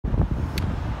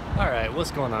Alright, what's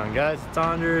going on, guys? It's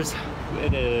Anders.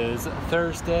 It is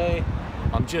Thursday.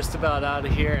 I'm just about out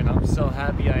of here and I'm so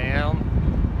happy I am.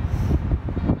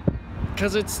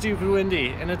 Because it's stupid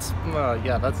windy and it's,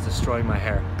 yeah, that's destroying my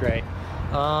hair. Great.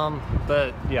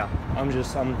 But yeah,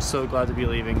 I'm so glad to be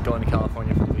leaving, going to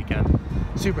California for the weekend.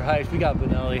 Super hyped. We got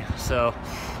Bonelli, so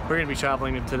we're gonna be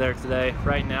traveling to there today.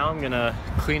 Right now, I'm gonna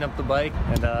clean up the bike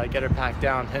and get her packed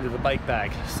down into the bike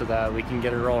bag so that we can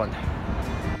get her rolling.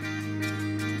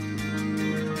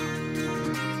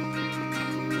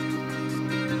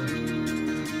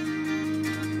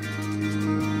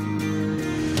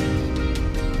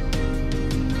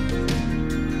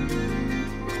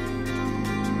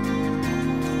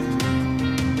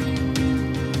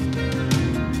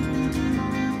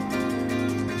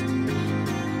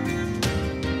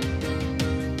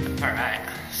 Alright,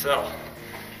 so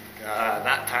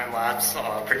that time lapse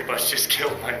pretty much just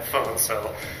killed my phone,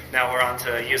 so now we're on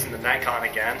to using the Nikon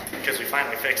again because we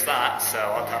finally fixed that, so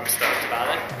I'm stoked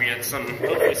about it. We get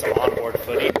hopefully some onboard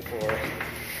footage for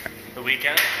the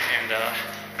weekend, and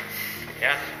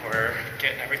yeah, we're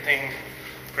getting everything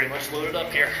pretty much loaded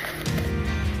up here.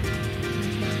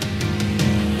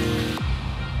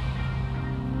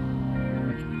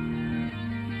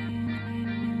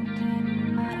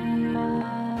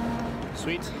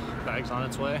 Sweet, bag's on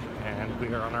its way, and we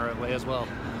are on our way as well.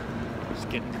 Just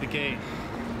getting to the gate,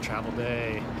 travel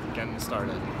day, getting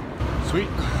started. Sweet,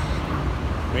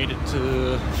 made it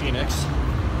to Phoenix.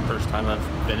 First time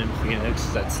I've been in Phoenix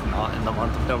that's not in the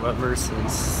month of November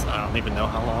since I don't even know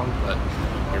how long, but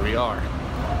here we are.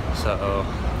 So,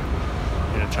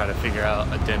 I'm gonna try to figure out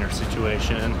a dinner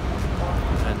situation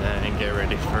and then get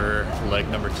ready for leg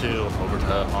number 2 over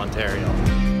to Ontario.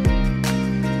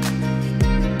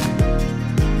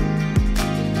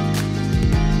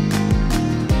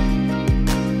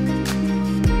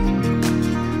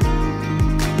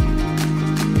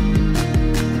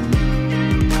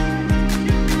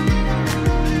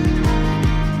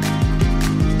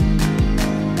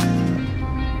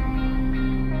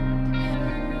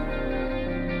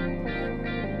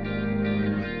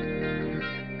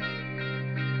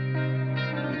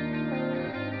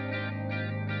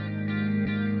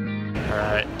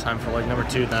 Alright, time for leg number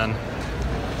 2 then,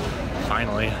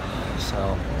 finally.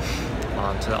 So,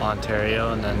 on to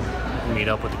Ontario and then meet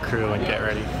up with the crew and get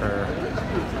ready for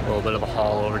a little bit of a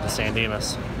haul over to San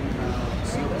Dimas.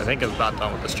 I think I'm about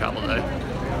done with this travel day,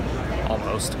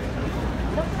 almost.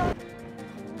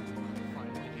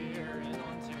 Finally here in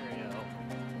Ontario,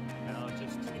 now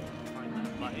just to find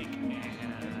that bike and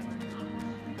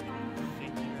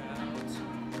figure out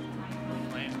the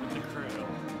plan with the crew.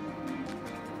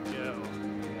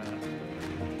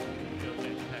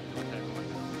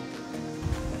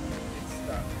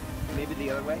 Maybe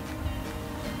the other way?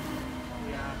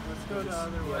 Yeah, let's go the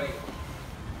other way.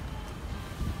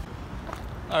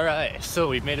 Alright, so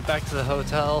we've made it back to the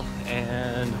hotel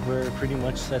and we're pretty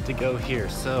much set to go here.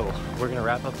 So we're gonna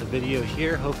wrap up the video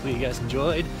here. Hopefully you guys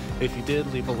enjoyed. If you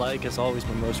did, leave a like. As always,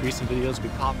 my most recent videos will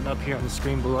be popping up here on the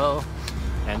screen below.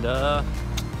 And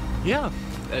yeah,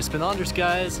 it's been Anders,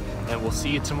 guys, and we'll see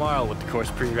you tomorrow with the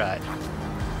course pre-ride.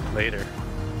 Later.